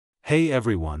Hey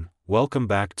everyone, welcome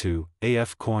back to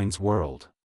AF Coins World.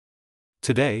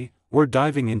 Today, we're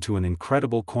diving into an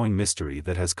incredible coin mystery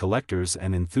that has collectors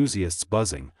and enthusiasts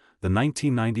buzzing, the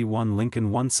 1991 Lincoln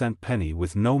 1-cent penny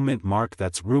with no mint mark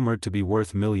that's rumored to be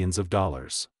worth millions of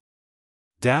dollars.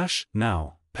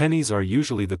 Now, pennies are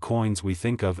usually the coins we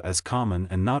think of as common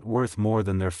and not worth more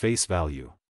than their face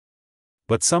value.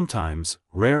 But sometimes,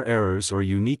 rare errors or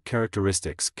unique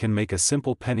characteristics can make a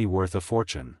simple penny worth a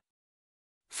fortune.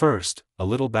 First, a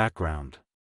little background.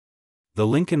 The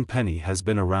Lincoln penny has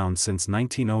been around since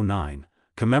 1909,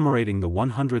 commemorating the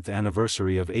 100th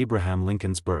anniversary of Abraham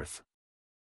Lincoln's birth.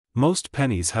 Most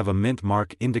pennies have a mint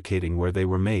mark indicating where they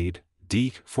were made,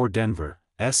 D for Denver,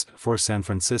 S for San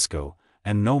Francisco,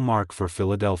 and no mark for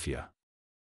Philadelphia.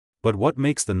 But what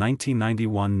makes the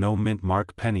 1991 no mint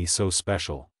mark penny so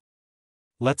special?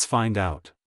 Let's find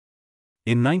out.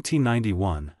 In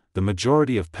 1991, the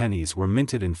majority of pennies were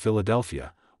minted in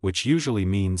Philadelphia, which usually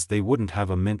means they wouldn't have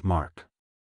a mint mark.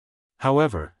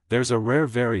 However, there's a rare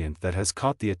variant that has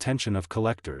caught the attention of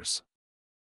collectors.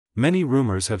 Many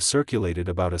rumors have circulated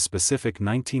about a specific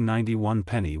 1991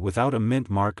 penny without a mint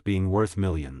mark being worth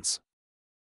millions.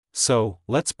 So,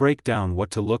 let's break down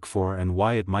what to look for and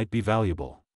why it might be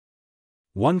valuable.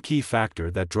 One key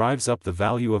factor that drives up the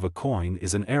value of a coin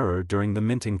is an error during the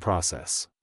minting process.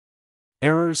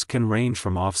 Errors can range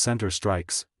from off-center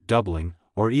strikes, doubling,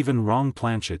 or even wrong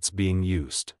planchets being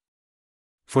used.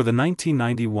 For the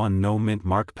 1991 no mint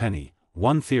mark penny,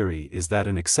 one theory is that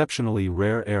an exceptionally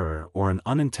rare error or an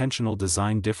unintentional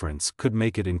design difference could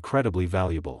make it incredibly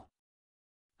valuable.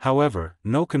 However,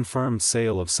 no confirmed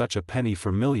sale of such a penny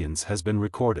for millions has been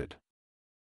recorded.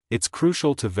 It's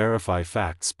crucial to verify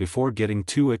facts before getting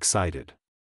too excited.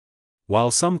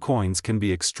 While some coins can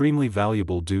be extremely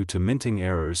valuable due to minting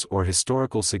errors or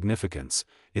historical significance,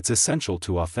 it's essential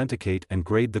to authenticate and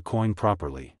grade the coin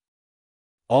properly.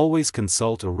 Always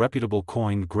consult a reputable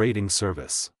coin grading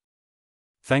service.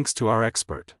 Thanks to our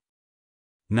expert.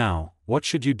 Now, what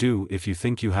should you do if you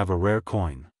think you have a rare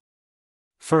coin?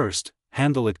 First,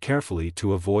 handle it carefully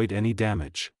to avoid any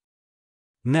damage.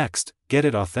 Next, get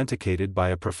it authenticated by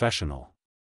a professional.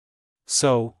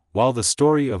 So, while the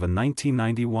story of a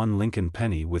 1991 Lincoln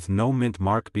penny with no mint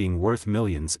mark being worth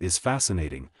millions is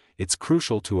fascinating, it's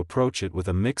crucial to approach it with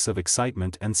a mix of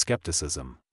excitement and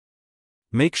skepticism.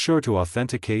 Make sure to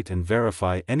authenticate and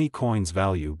verify any coin's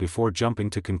value before jumping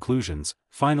to conclusions.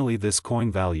 Finally, this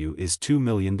coin value is $2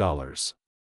 million.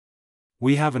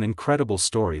 We have an incredible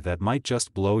story that might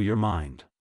just blow your mind.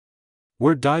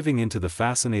 We're diving into the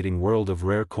fascinating world of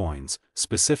rare coins,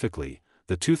 specifically,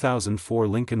 the 2004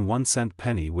 Lincoln 1-cent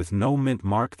penny with no mint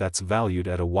mark that's valued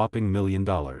at a whopping $1 million.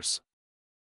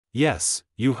 Yes,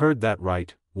 you heard that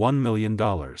right, $1 million.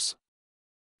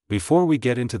 Before we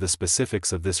get into the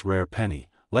specifics of this rare penny,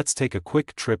 let's take a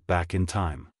quick trip back in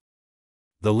time.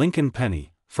 The Lincoln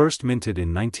penny, first minted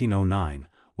in 1909,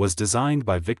 was designed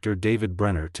by Victor David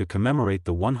Brenner to commemorate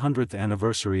the 100th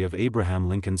anniversary of Abraham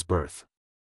Lincoln's birth.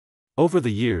 Over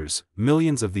the years,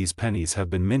 millions of these pennies have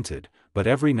been minted, but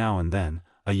every now and then,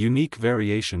 a unique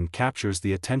variation captures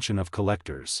the attention of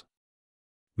collectors.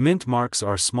 Mint marks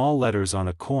are small letters on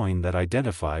a coin that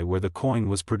identify where the coin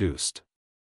was produced.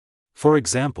 For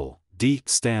example, D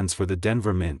stands for the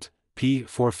Denver Mint, P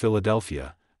for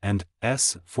Philadelphia, and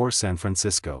S for San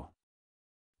Francisco.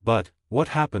 But, what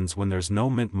happens when there's no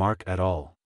mint mark at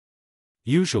all?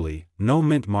 Usually, no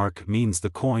mint mark means the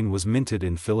coin was minted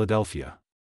in Philadelphia.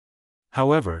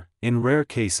 However, in rare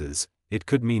cases, it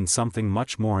could mean something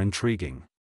much more intriguing.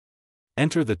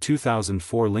 Enter the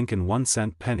 2004 Lincoln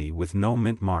 1-cent penny with no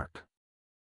mint mark.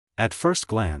 At first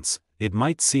glance, it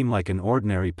might seem like an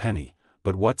ordinary penny,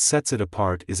 but what sets it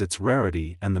apart is its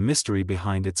rarity and the mystery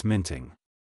behind its minting.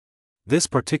 This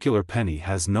particular penny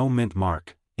has no mint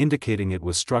mark, indicating it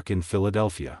was struck in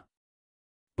Philadelphia.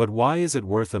 But why is it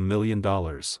worth $1 million?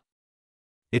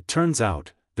 It turns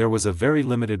out, there was a very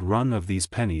limited run of these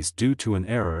pennies due to an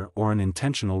error or an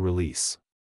intentional release.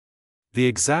 The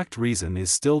exact reason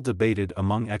is still debated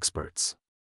among experts.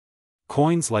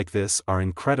 Coins like this are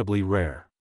incredibly rare.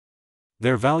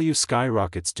 Their value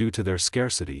skyrockets due to their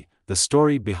scarcity, the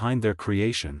story behind their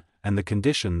creation, and the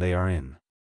condition they are in.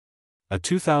 A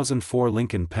 2004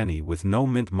 Lincoln penny with no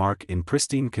mint mark in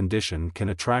pristine condition can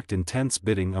attract intense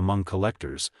bidding among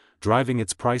collectors, driving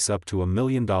its price up to $1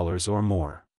 million or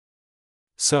more.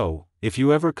 So, if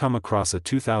you ever come across a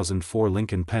 2004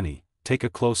 Lincoln penny, take a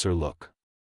closer look.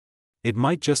 It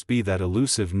might just be that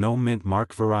elusive no mint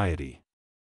mark variety.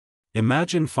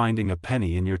 Imagine finding a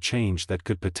penny in your change that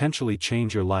could potentially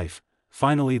change your life.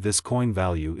 Finally, this coin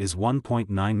value is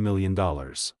 $1.9 million.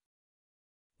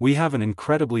 We have an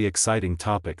incredibly exciting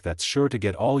topic that's sure to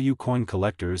get all you coin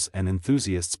collectors and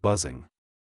enthusiasts buzzing.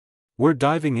 We're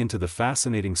diving into the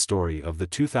fascinating story of the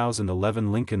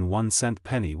 2011 Lincoln 1-cent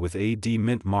penny with a D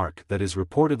mint mark that is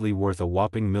reportedly worth a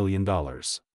whopping $1 million.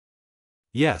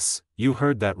 Yes, you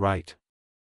heard that right.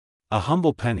 A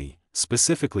humble penny,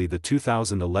 specifically the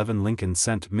 2011 Lincoln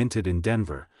cent minted in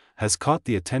Denver, has caught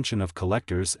the attention of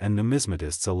collectors and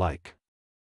numismatists alike.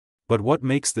 But what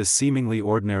makes this seemingly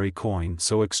ordinary coin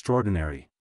so extraordinary?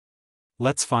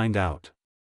 Let's find out.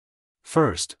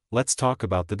 First, let's talk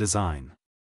about the design.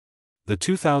 The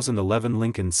 2011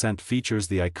 Lincoln cent features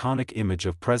the iconic image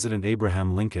of President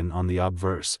Abraham Lincoln on the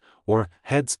obverse, or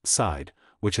heads side,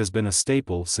 which has been a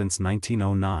staple since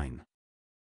 1909.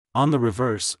 On the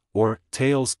reverse, or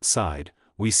tails side,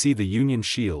 we see the Union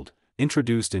Shield,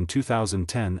 introduced in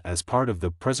 2010 as part of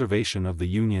the Preservation of the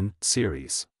Union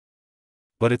series.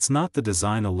 But it's not the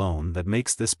design alone that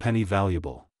makes this penny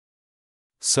valuable.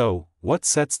 So, what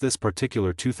sets this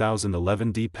particular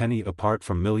 2011 D penny apart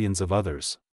from millions of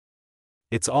others?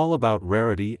 It's all about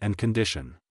rarity and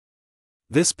condition.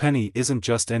 This penny isn't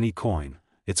just any coin,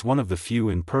 it's one of the few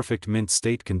in perfect mint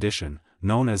state condition,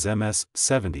 known as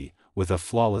MS-70, with a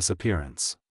flawless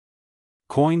appearance.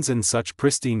 Coins in such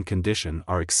pristine condition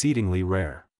are exceedingly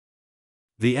rare.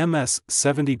 The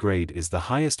MS-70 grade is the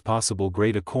highest possible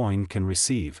grade a coin can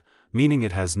receive, meaning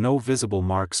it has no visible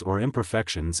marks or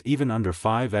imperfections even under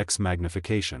 5x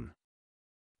magnification.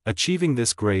 Achieving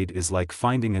this grade is like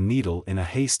finding a needle in a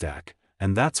haystack,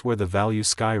 and that's where the value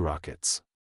skyrockets.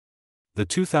 The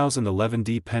 2011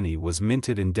 D penny was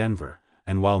minted in Denver,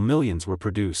 and while millions were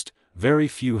produced, very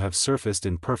few have surfaced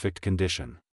in perfect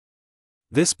condition.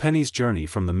 This penny's journey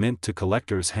from the mint to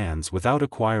collectors' hands without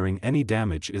acquiring any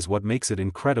damage is what makes it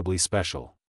incredibly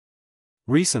special.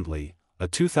 Recently, a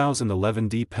 2011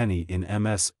 D penny in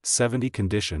MS-70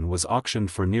 condition was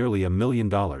auctioned for nearly $1 million,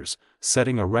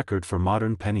 setting a record for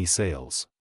modern penny sales.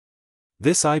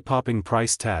 This eye-popping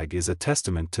price tag is a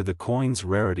testament to the coin's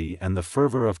rarity and the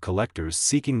fervor of collectors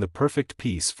seeking the perfect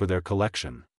piece for their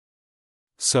collection.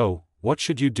 So, what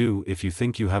should you do if you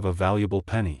think you have a valuable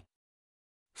penny?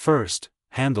 First,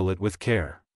 handle it with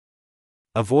care.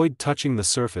 Avoid touching the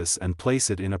surface and place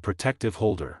it in a protective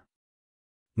holder.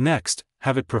 Next,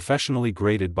 have it professionally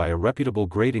graded by a reputable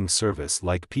grading service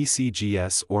like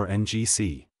PCGS or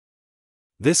NGC.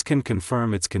 This can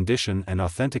confirm its condition and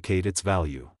authenticate its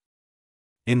value.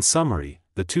 In summary,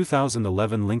 the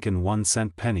 2011 Lincoln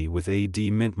 1-cent penny with a D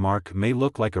mint mark may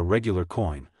look like a regular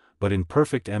coin, but in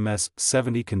perfect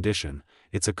MS-70 condition,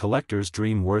 it's a collector's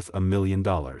dream worth $1 million.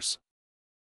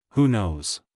 Who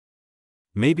knows?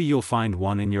 Maybe you'll find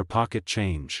one in your pocket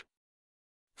change.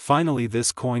 Finally,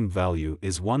 this coin value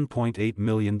is $1.8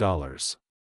 million.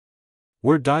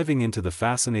 We're diving into the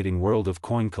fascinating world of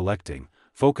coin collecting,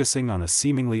 focusing on a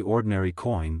seemingly ordinary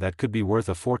coin that could be worth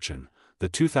a fortune, the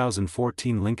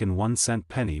 2014 Lincoln 1-cent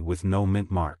penny with no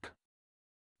mint mark.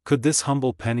 Could this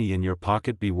humble penny in your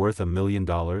pocket be worth $1 million?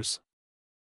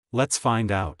 Let's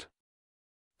find out.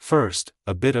 First,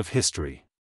 a bit of history.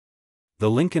 The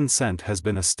Lincoln cent has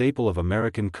been a staple of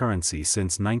American currency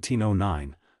since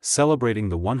 1909, celebrating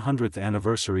the 100th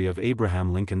anniversary of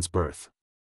Abraham Lincoln's birth.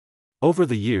 Over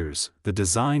the years, the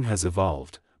design has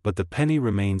evolved, but the penny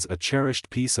remains a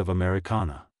cherished piece of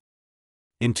Americana.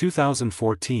 In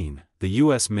 2014, the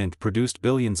U.S. Mint produced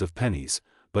billions of pennies,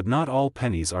 but not all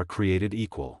pennies are created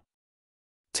equal.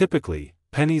 Typically,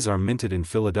 pennies are minted in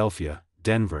Philadelphia,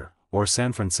 Denver, or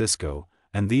San Francisco,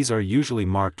 and these are usually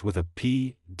marked with a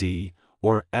P, D,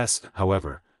 or S.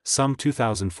 However, some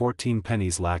 2014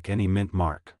 pennies lack any mint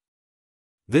mark.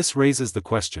 This raises the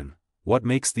question, what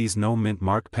makes these no mint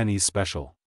mark pennies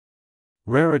special?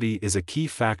 Rarity is a key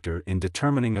factor in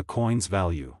determining a coin's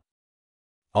value.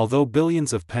 Although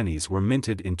billions of pennies were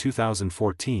minted in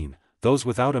 2014, those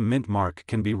without a mint mark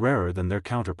can be rarer than their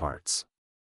counterparts.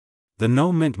 The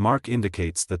no mint mark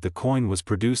indicates that the coin was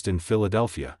produced in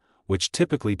Philadelphia, which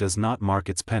typically does not mark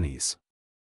its pennies.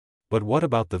 But what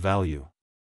about the value?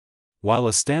 While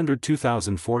a standard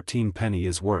 2014 penny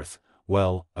is worth,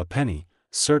 well, a penny,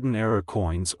 certain error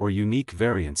coins or unique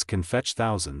variants can fetch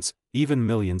thousands, even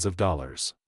millions of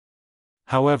dollars.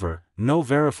 However, no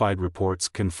verified reports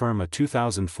confirm a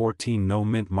 2014 no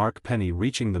mint mark penny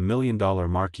reaching the $1 million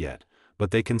mark yet, but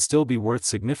they can still be worth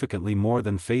significantly more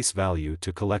than face value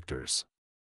to collectors.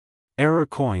 Error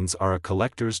coins are a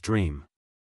collector's dream.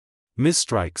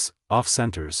 Misstrikes,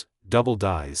 off-centers, double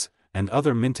dies, and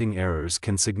other minting errors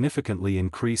can significantly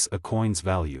increase a coin's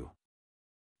value.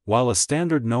 While a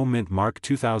standard no mint mark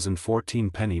 2014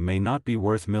 penny may not be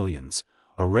worth millions,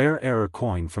 a rare error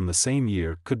coin from the same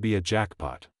year could be a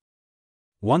jackpot.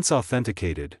 Once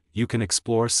authenticated, you can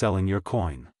explore selling your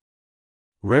coin.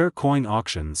 Rare coin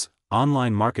auctions,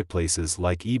 online marketplaces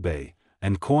like eBay,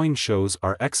 and coin shows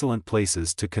are excellent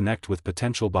places to connect with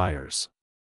potential buyers.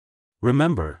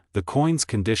 Remember, the coin's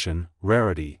condition,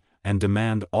 rarity, and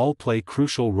demand all play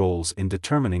crucial roles in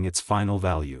determining its final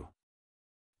value.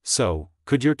 So,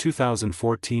 could your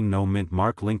 2014 no-mint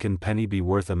mark Lincoln penny be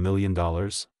worth $1 million?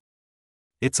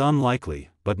 It's unlikely,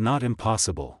 but not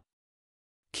impossible.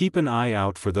 Keep an eye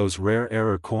out for those rare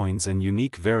error coins and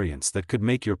unique variants that could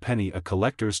make your penny a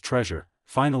collector's treasure.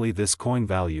 Finally, this coin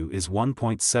value is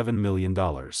 $1.7 million.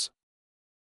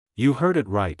 You heard it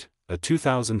right, a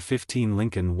 2015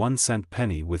 Lincoln 1-cent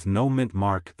penny with no mint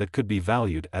mark that could be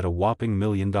valued at a whopping $1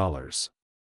 million.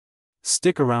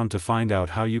 Stick around to find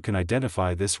out how you can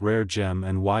identify this rare gem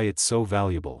and why it's so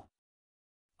valuable.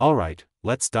 Alright,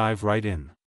 let's dive right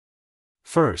in.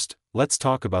 First, let's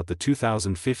talk about the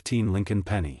 2015 Lincoln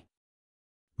penny.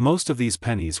 Most of these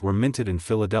pennies were minted in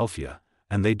Philadelphia,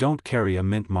 and they don't carry a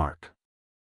mint mark.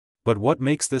 But what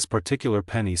makes this particular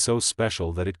penny so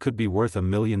special that it could be worth $1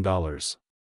 million?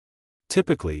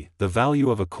 Typically, the value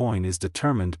of a coin is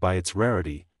determined by its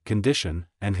rarity, condition,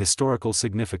 and historical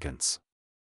significance.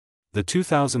 The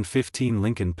 2015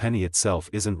 Lincoln penny itself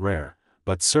isn't rare,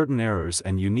 but certain errors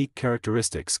and unique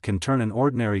characteristics can turn an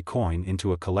ordinary coin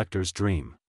into a collector's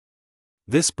dream.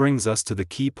 This brings us to the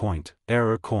key point: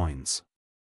 error coins.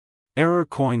 Error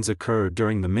coins occur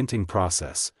during the minting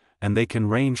process, and they can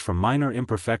range from minor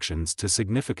imperfections to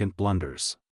significant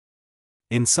blunders.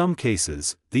 In some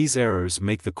cases, these errors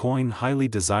make the coin highly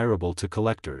desirable to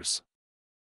collectors.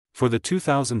 For the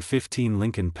 2015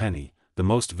 Lincoln penny, the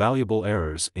most valuable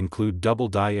errors include double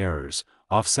die errors,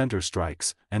 off-center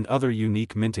strikes, and other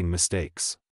unique minting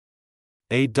mistakes.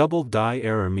 A double die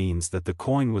error means that the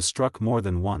coin was struck more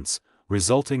than once,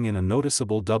 resulting in a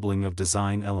noticeable doubling of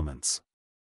design elements.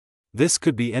 This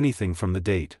could be anything from the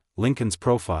date, Lincoln's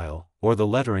profile, or the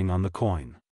lettering on the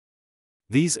coin.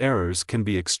 These errors can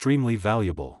be extremely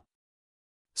valuable.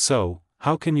 So,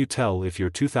 how can you tell if your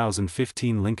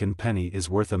 2015 Lincoln penny is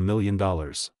worth $1 million?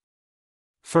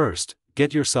 First,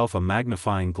 get yourself a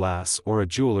magnifying glass or a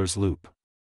jeweler's loupe.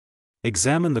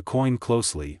 Examine the coin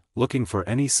closely, looking for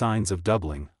any signs of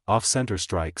doubling, off-center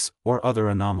strikes, or other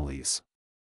anomalies.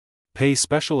 Pay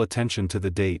special attention to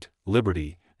the date,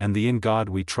 Liberty, and the "In God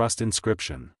We Trust"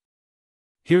 inscription.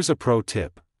 Here's a pro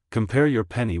tip: compare your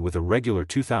penny with a regular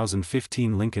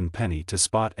 2015 Lincoln penny to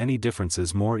spot any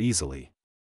differences more easily.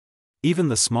 Even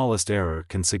the smallest error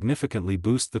can significantly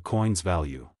boost the coin's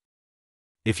value.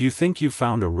 If you think you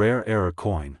found a rare error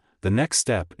coin, the next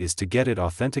step is to get it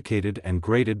authenticated and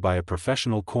graded by a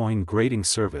professional coin grading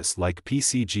service like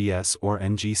PCGS or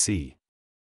NGC.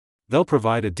 They'll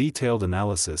provide a detailed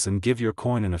analysis and give your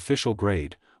coin an official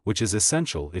grade, which is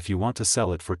essential if you want to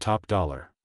sell it for top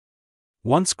dollar.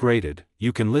 Once graded,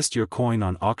 you can list your coin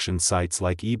on auction sites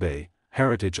like eBay,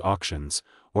 heritage auctions,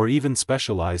 or even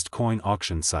specialized coin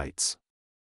auction sites.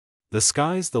 The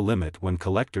sky's the limit when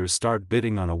collectors start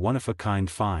bidding on a one-of-a-kind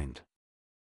find.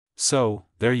 So,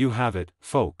 there you have it,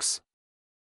 folks.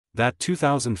 That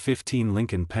 2015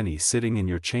 Lincoln penny sitting in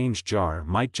your change jar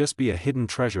might just be a hidden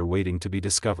treasure waiting to be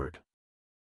discovered.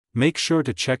 Make sure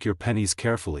to check your pennies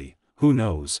carefully. Who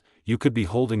knows, you could be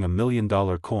holding $1 million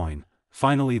coin.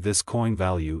 Finally, this coin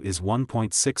value is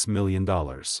 $1.6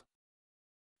 million.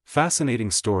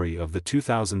 Fascinating story of the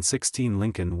 2016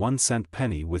 Lincoln 1-cent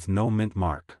penny with no mint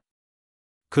mark.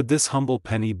 Could this humble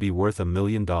penny be worth $1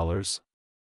 million?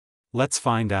 Let's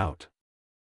find out.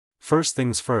 First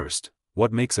things first,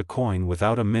 what makes a coin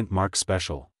without a mint mark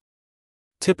special?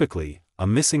 Typically, a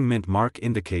missing mint mark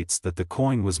indicates that the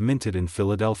coin was minted in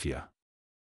Philadelphia.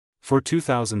 For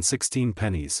 2016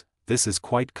 pennies, this is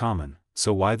quite common,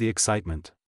 so why the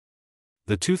excitement?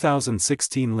 The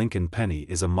 2016 Lincoln penny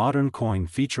is a modern coin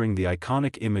featuring the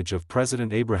iconic image of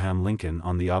President Abraham Lincoln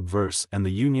on the obverse and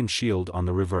the Union Shield on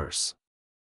the reverse.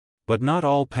 But not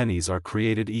all pennies are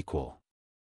created equal.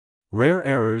 Rare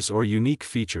errors or unique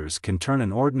features can turn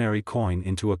an ordinary coin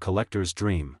into a collector's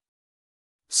dream.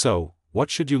 So, what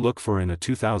should you look for in a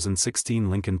 2016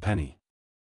 Lincoln penny?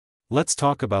 Let's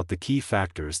talk about the key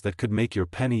factors that could make your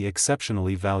penny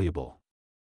exceptionally valuable.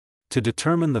 To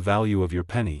determine the value of your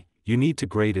penny, you need to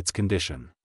grade its condition.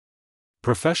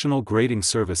 Professional grading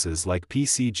services like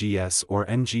PCGS or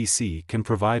NGC can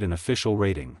provide an official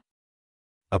rating.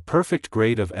 A perfect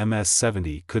grade of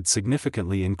MS-70 could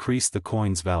significantly increase the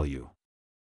coin's value.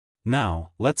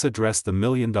 Now, let's address the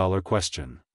million-dollar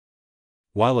question.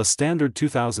 While a standard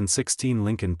 2016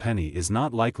 Lincoln penny is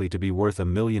not likely to be worth $1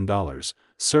 million,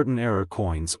 certain error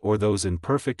coins or those in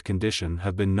perfect condition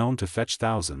have been known to fetch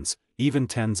thousands, even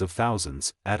tens of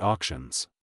thousands, at auctions.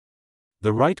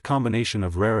 The right combination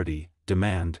of rarity,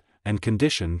 demand, and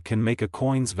condition can make a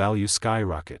coin's value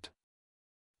skyrocket.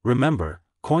 Remember,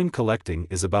 coin collecting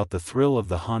is about the thrill of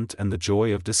the hunt and the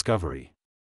joy of discovery.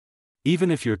 Even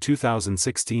if your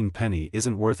 2016 penny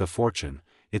isn't worth a fortune,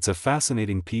 it's a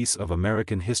fascinating piece of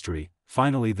American history.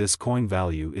 Finally, this coin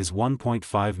value is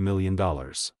 $1.5 million.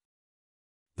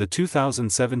 The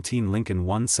 2017 Lincoln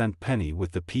 1-cent penny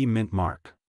with the P mint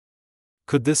mark.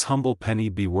 Could this humble penny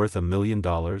be worth $1 million?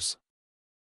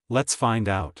 Let's find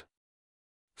out.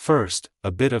 First,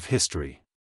 a bit of history.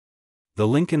 The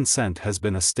Lincoln cent has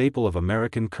been a staple of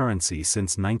American currency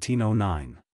since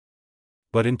 1909.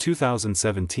 But in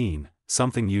 2017,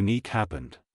 something unique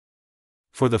happened.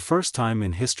 For the first time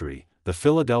in history, the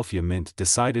Philadelphia Mint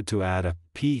decided to add a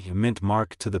P mint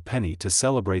mark to the penny to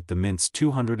celebrate the mint's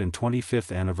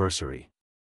 225th anniversary.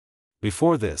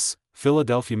 Before this,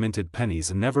 Philadelphia minted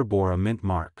pennies never bore a mint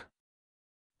mark.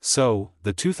 So,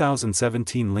 the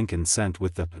 2017 Lincoln cent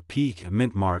with the P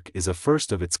mint mark is a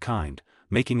first of its kind,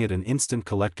 making it an instant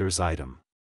collector's item.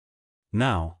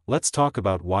 Now, let's talk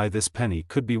about why this penny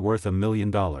could be worth $1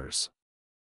 million.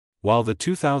 While the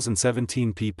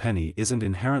 2017 P penny isn't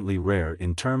inherently rare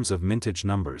in terms of mintage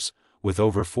numbers, with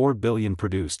over 4 billion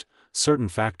produced, certain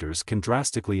factors can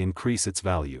drastically increase its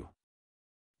value.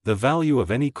 The value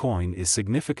of any coin is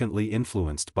significantly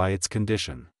influenced by its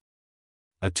condition.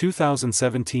 A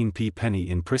 2017 P penny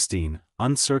in pristine,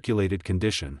 uncirculated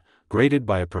condition, graded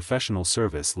by a professional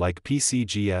service like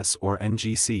PCGS or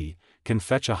NGC, can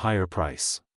fetch a higher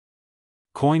price.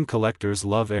 Coin collectors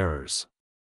love errors.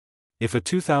 If a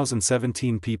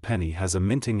 2017 P penny has a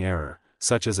minting error,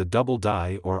 such as a double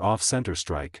die or off-center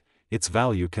strike, its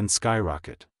value can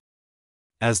skyrocket.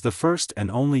 As the first and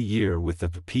only year with the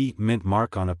P mint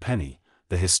mark on a penny,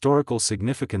 the historical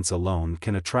significance alone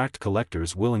can attract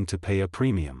collectors willing to pay a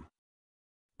premium.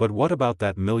 But what about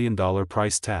that $1 million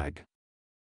price tag?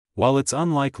 While it's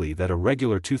unlikely that a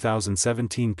regular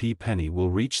 2017 P penny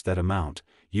will reach that amount,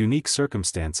 unique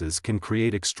circumstances can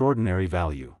create extraordinary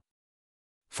value.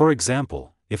 For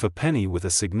example, if a penny with a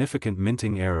significant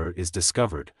minting error is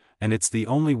discovered, and it's the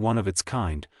only one of its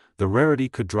kind, the rarity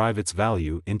could drive its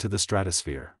value into the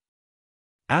stratosphere.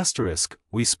 Asterisk,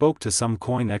 we spoke to some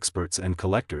coin experts and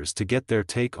collectors to get their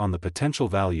take on the potential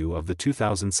value of the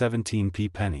 2017 P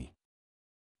penny.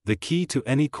 The key to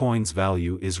any coin's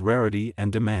value is rarity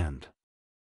and demand.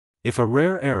 If a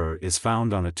rare error is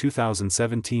found on a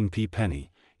 2017 P penny,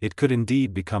 it could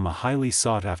indeed become a highly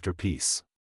sought-after piece.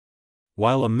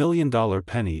 While $1 million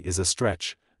penny is a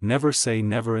stretch, never say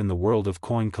never in the world of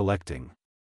coin collecting.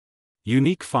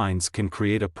 Unique finds can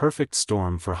create a perfect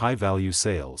storm for high-value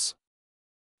sales.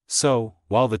 So,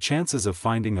 while the chances of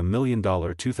finding $1 million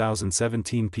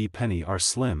 2017 P penny are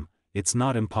slim, it's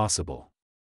not impossible.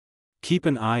 Keep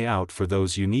an eye out for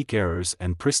those unique errors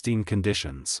and pristine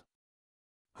conditions.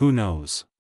 Who knows?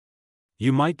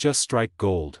 You might just strike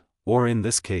gold, or in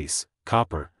this case,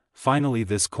 copper. Finally,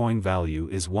 this coin value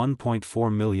is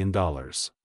 $1.4 million.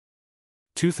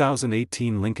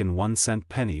 2018 Lincoln 1-cent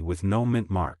penny with no mint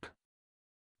mark.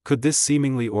 Could this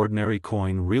seemingly ordinary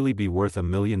coin really be worth $1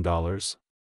 million?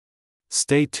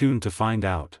 Stay tuned to find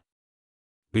out.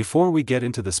 Before we get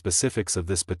into the specifics of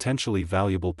this potentially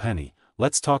valuable penny,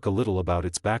 let's talk a little about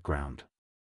its background.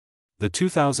 The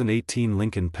 2018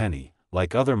 Lincoln penny,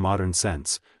 like other modern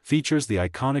cents, features the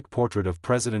iconic portrait of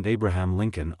President Abraham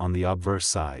Lincoln on the obverse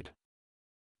side.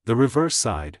 The reverse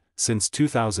side, since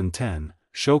 2010,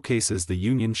 showcases the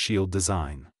Union Shield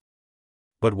design.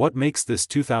 But what makes this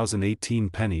 2018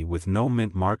 penny with no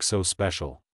mint mark so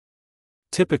special?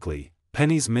 Typically,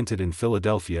 pennies minted in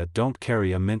Philadelphia don't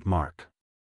carry a mint mark.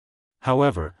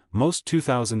 However, most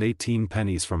 2018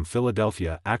 pennies from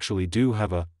Philadelphia actually do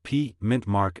have a P mint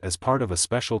mark as part of a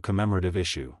special commemorative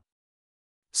issue.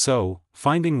 So,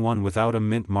 finding one without a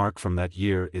mint mark from that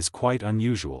year is quite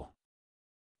unusual.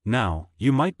 Now,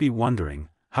 you might be wondering,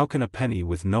 how can a penny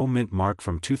with no mint mark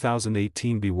from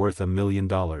 2018 be worth $1 million?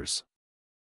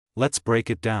 Let's break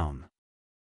it down.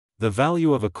 The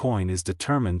value of a coin is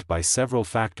determined by several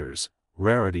factors: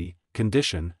 rarity,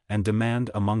 condition, and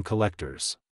demand among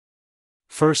collectors.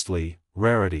 Firstly,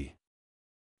 rarity.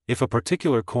 If a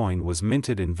particular coin was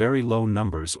minted in very low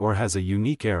numbers or has a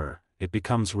unique error, it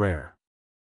becomes rare.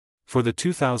 For the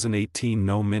 2018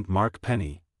 no mint mark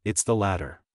penny, it's the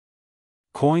latter.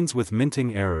 Coins with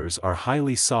minting errors are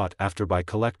highly sought after by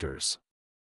collectors.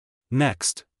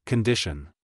 Next, condition.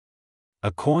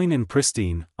 A coin in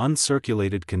pristine,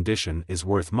 uncirculated condition is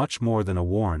worth much more than a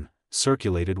worn,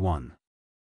 circulated one.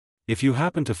 If you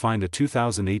happen to find a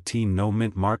 2018 no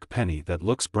mint mark penny that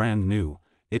looks brand new,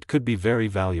 it could be very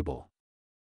valuable.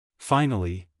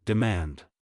 Finally, demand.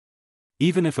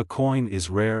 Even if a coin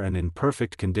is rare and in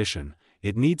perfect condition,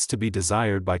 it needs to be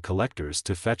desired by collectors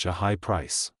to fetch a high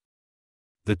price.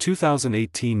 The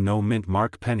 2018 no-mint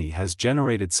mark penny has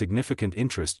generated significant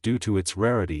interest due to its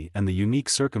rarity and the unique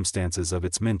circumstances of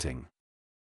its minting.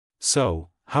 So,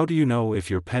 how do you know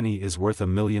if your penny is worth $1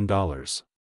 million?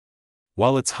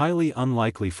 While it's highly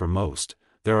unlikely for most,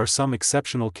 there are some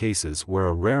exceptional cases where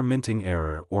a rare minting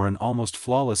error or an almost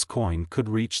flawless coin could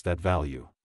reach that value.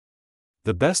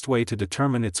 The best way to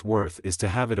determine its worth is to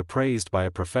have it appraised by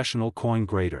a professional coin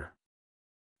grader.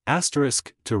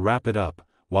 To wrap it up,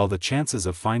 while the chances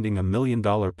of finding $1 million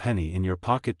penny in your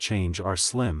pocket change are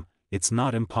slim, it's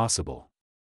not impossible.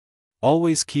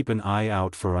 Always keep an eye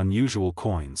out for unusual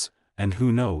coins, and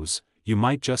who knows, you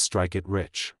might just strike it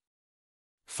rich.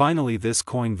 Finally, this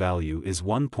coin value is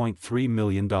 $1.3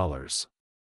 million.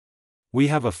 We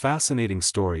have a fascinating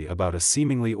story about a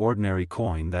seemingly ordinary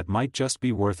coin that might just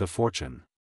be worth a fortune.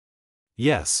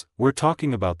 Yes, we're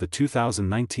talking about the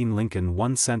 2019 Lincoln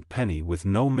 1-cent penny with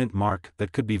no mint mark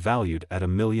that could be valued at $1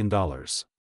 million.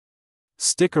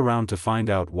 Stick around to find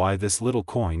out why this little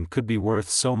coin could be worth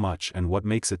so much and what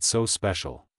makes it so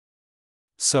special.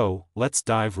 So, let's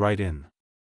dive right in.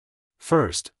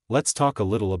 First, let's talk a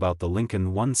little about the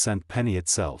Lincoln 1-cent penny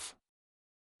itself.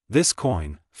 This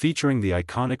coin, featuring the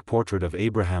iconic portrait of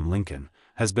Abraham Lincoln,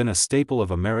 has been a staple of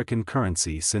American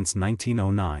currency since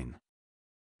 1909.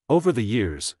 Over the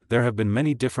years, there have been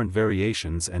many different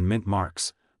variations and mint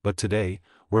marks, but today,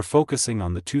 we're focusing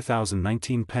on the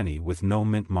 2019 penny with no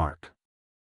mint mark.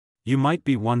 You might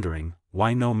be wondering,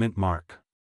 why no mint mark?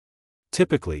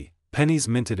 Typically, pennies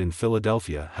minted in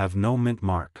Philadelphia have no mint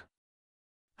mark.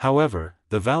 However,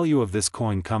 the value of this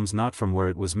coin comes not from where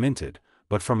it was minted,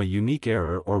 but from a unique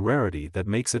error or rarity that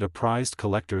makes it a prized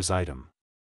collector's item.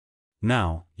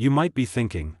 Now, you might be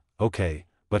thinking, okay,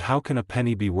 but how can a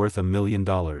penny be worth $1 million?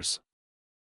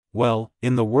 Well,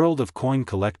 in the world of coin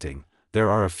collecting,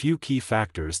 there are a few key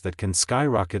factors that can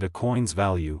skyrocket a coin's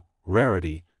value: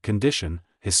 rarity, condition,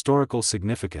 historical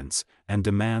significance, and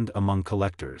demand among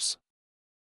collectors.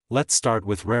 Let's start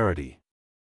with rarity.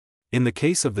 In the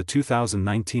case of the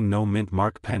 2019 no mint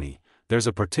mark penny, there's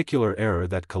a particular error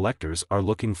that collectors are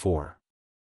looking for.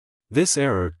 This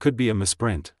error could be a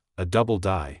misprint, a double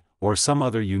die, or some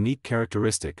other unique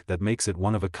characteristic that makes it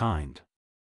one of a kind.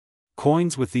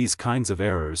 Coins with these kinds of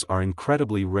errors are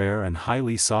incredibly rare and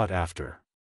highly sought after.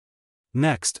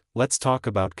 Next, let's talk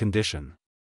about condition.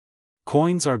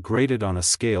 Coins are graded on a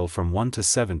scale from 1 to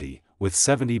 70, with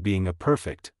 70 being a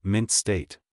perfect, mint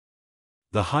state.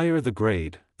 The higher the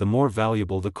grade, the more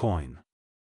valuable the coin.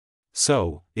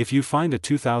 So, if you find a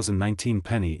 2019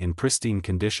 penny in pristine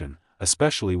condition,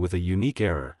 especially with a unique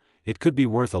error, it could be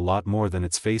worth a lot more than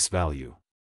its face value.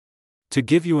 To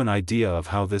give you an idea of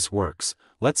how this works,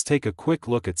 let's take a quick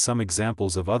look at some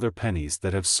examples of other pennies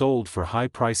that have sold for high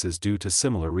prices due to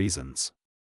similar reasons.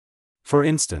 For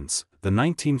instance, the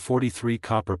 1943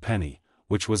 copper penny,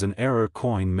 which was an error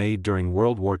coin made during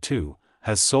World War II,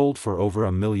 has sold for over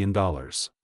 $1 million.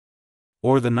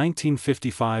 Or the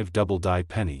 1955 double die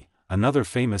penny, another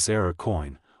famous error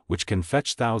coin, which can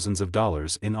fetch thousands of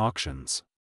dollars in auctions.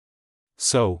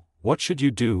 So, what should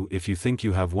you do if you think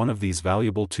you have one of these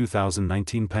valuable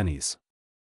 2019 pennies?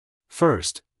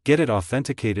 First, get it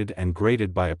authenticated and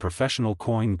graded by a professional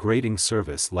coin grading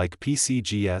service like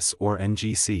PCGS or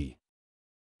NGC.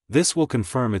 This will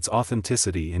confirm its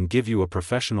authenticity and give you a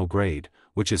professional grade,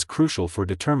 which is crucial for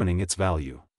determining its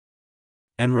value.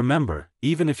 And remember,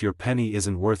 even if your penny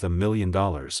isn't worth $1 million,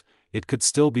 it could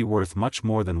still be worth much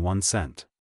more than 1 cent.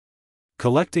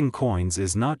 Collecting coins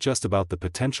is not just about the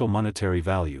potential monetary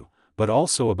value, but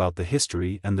also about the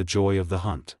history and the joy of the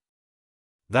hunt.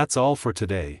 That's all for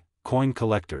today, coin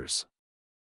collectors.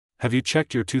 Have you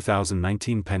checked your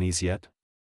 2019 pennies yet?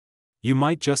 You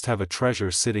might just have a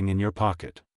treasure sitting in your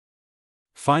pocket.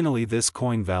 Finally, this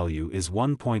coin value is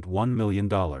 $1.1 million.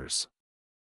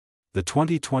 The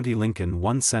 2020 Lincoln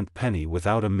 1-cent penny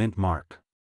without a mint mark.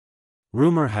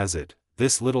 Rumor has it,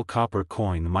 this little copper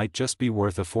coin might just be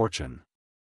worth a fortune.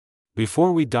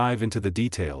 Before we dive into the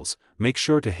details, make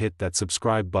sure to hit that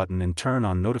subscribe button and turn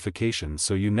on notifications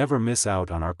so you never miss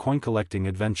out on our coin collecting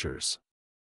adventures.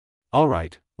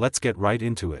 Alright, let's get right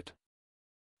into it.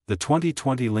 The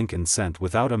 2020 Lincoln cent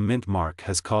without a mint mark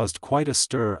has caused quite a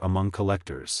stir among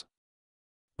collectors.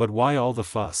 But why all the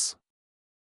fuss?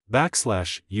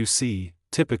 You see,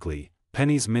 typically,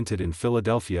 pennies minted in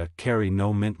Philadelphia carry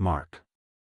no mint mark.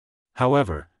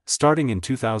 However, starting in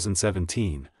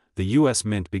 2017, the U.S.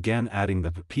 Mint began adding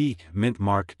the P mint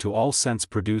mark to all cents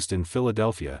produced in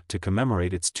Philadelphia to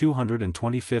commemorate its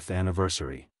 225th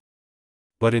anniversary.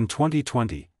 But in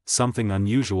 2020, something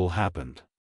unusual happened.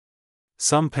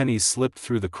 Some pennies slipped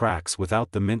through the cracks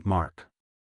without the mint mark.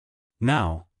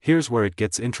 Now, here's where it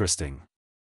gets interesting.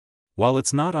 While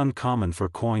it's not uncommon for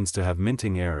coins to have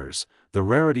minting errors, the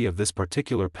rarity of this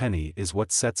particular penny is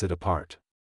what sets it apart.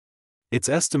 It's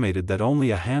estimated that only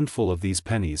a handful of these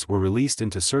pennies were released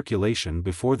into circulation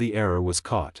before the error was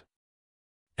caught.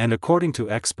 And according to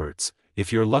experts,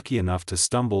 if you're lucky enough to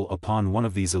stumble upon one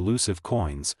of these elusive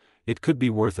coins, it could be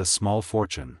worth a small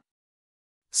fortune.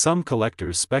 Some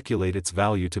collectors speculate its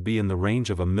value to be in the range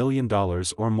of $1 million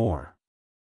or more.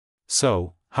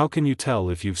 So, how can you tell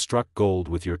if you've struck gold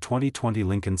with your 2020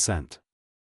 Lincoln cent?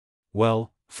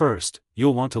 Well, first,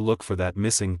 you'll want to look for that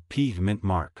missing P mint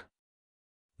mark.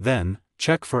 Then,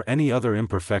 check for any other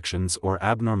imperfections or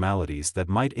abnormalities that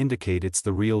might indicate it's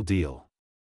the real deal.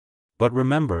 But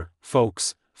remember,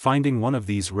 folks, finding one of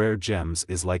these rare gems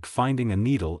is like finding a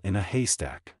needle in a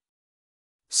haystack.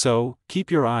 So,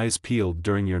 keep your eyes peeled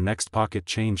during your next pocket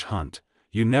change hunt.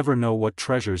 You never know what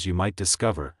treasures you might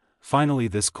discover. Finally,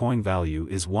 this coin value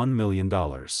is $1 million.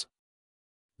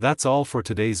 That's all for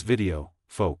today's video,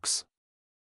 folks.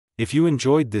 If you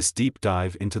enjoyed this deep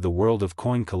dive into the world of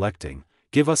coin collecting,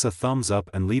 give us a thumbs up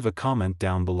and leave a comment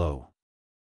down below.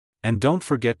 And don't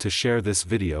forget to share this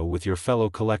video with your fellow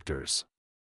collectors.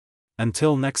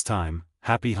 Until next time,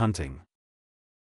 happy hunting.